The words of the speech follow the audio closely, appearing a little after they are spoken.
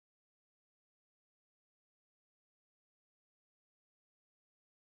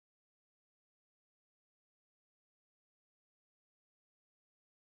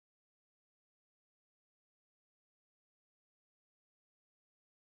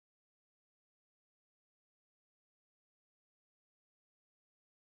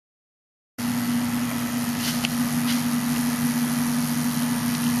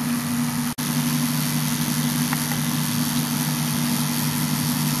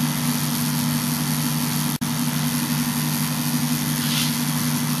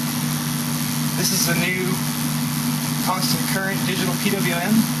This is the new constant current digital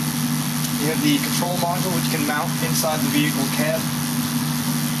PWM. You have the control module which can mount inside the vehicle cab.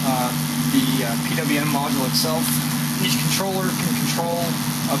 The PWM module itself. Each controller can control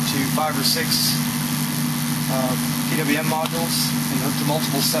up to 5 or 6 PWM modules and hook to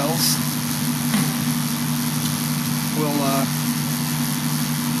multiple cells. We'll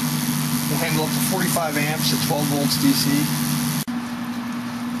handle up to 45 amps at 12 volts DC.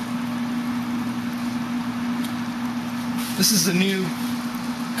 This is the new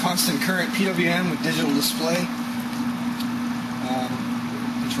constant current PWM with digital display.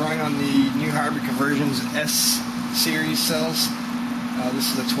 It's running on the new hybrid conversions S series cells.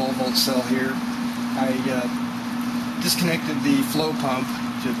 This is a 12 volt cell here. I disconnected the flow pump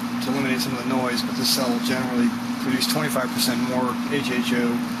to eliminate some of the noise, but this cell will generally produce 25% more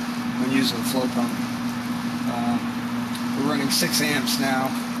HHO when using the flow pump. We're running 6 amps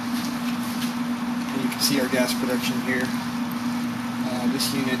now, and you can see our gas production here.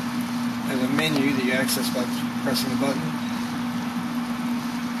 This unit has a menu that you access by pressing the button.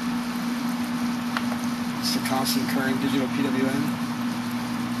 It's the constant current digital PWM.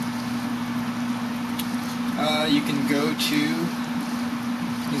 You can go to,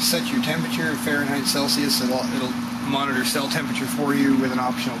 you set your temperature, Fahrenheit, Celsius. It'll monitor cell temperature for you with an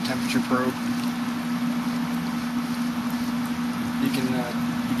optional temperature probe. You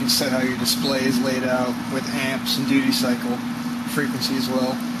can set how your display is laid out with amps and duty cycle. Frequency as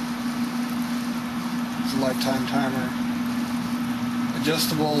well. It's a lifetime timer.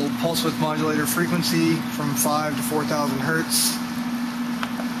 Adjustable pulse width modulator frequency from 5 to 4,000 hertz.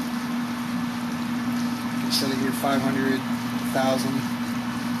 You can set it here 500, 1,000.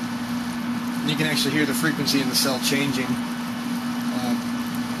 You can actually hear the frequency in the cell changing.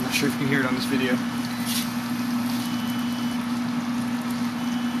 I'm not sure if you can hear it on this video.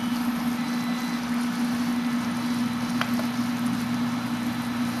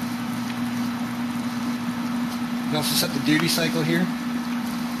 You can also set the duty cycle here.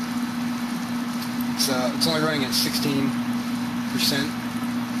 It's only running at 16%.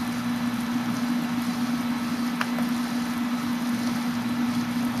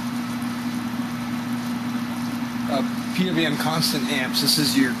 PWM constant amps. This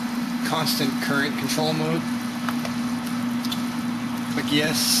is your constant current control mode. Click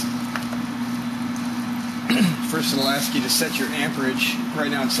yes. First it'll ask you to set your amperage. Right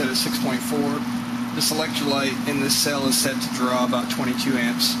now it's set at 6.4. This electrolyte in this cell is set to draw about 22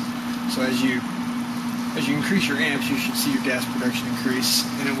 amps. So as you increase your amps, you should see your gas production increase,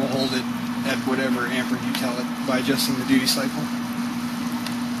 and it will hold it at whatever amperage you tell it by adjusting the duty cycle.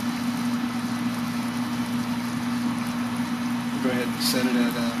 We'll go ahead and set it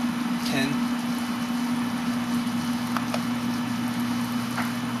at 10.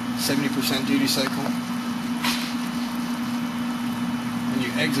 70% duty cycle. When you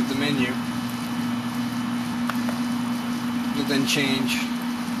exit the menu, will then change,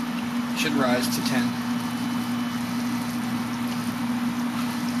 should rise to 10.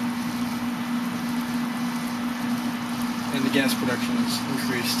 And the gas production is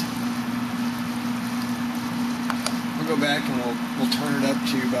increased. We'll go back and we'll turn it up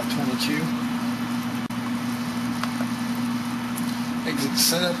to about 22. Exit the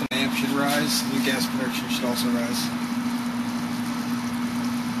setup and the amp should rise, and the gas production should also rise.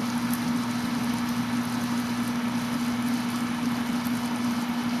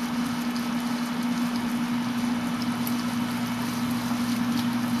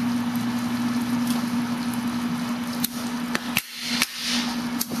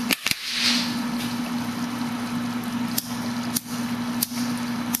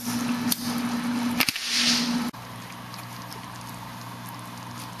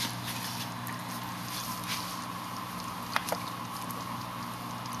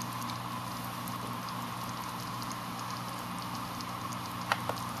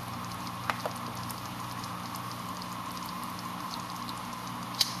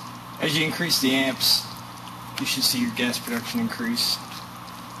 As you increase the amps, you should see your gas production increase.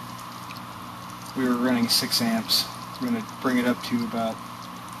 We were running 6 amps. We're going to bring it up to about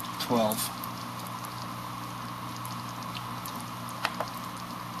 12.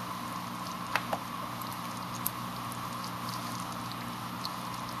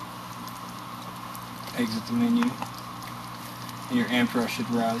 Exit the menu, and your amp rush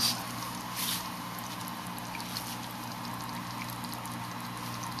should rise.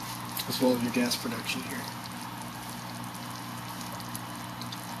 As well as your gas production here.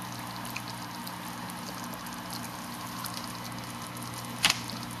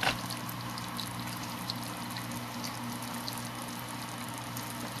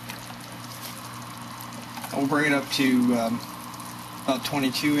 We'll bring it up to about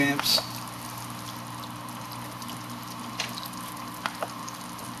 22 amps.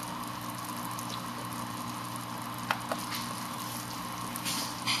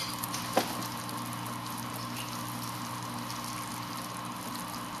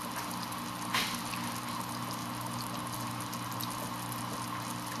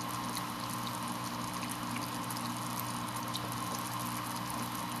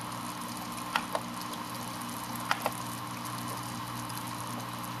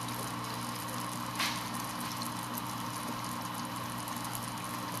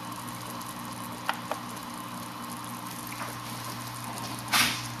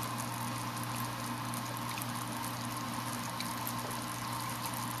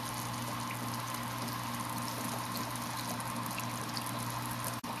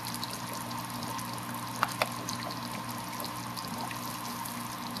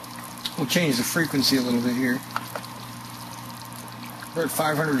 We'll change the frequency a little bit here. We're at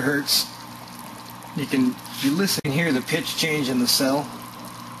 500 hertz. If you listen and hear the pitch change in the cell.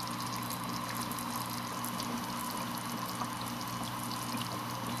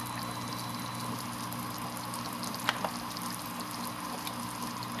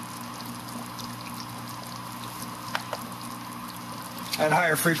 At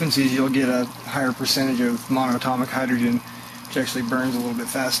higher frequencies, you'll get a higher percentage of monatomic hydrogen, which actually burns a little bit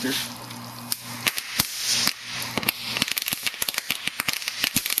faster.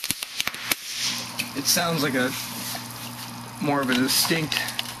 It sounds like more of a distinct,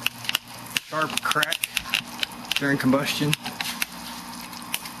 sharp crack during combustion.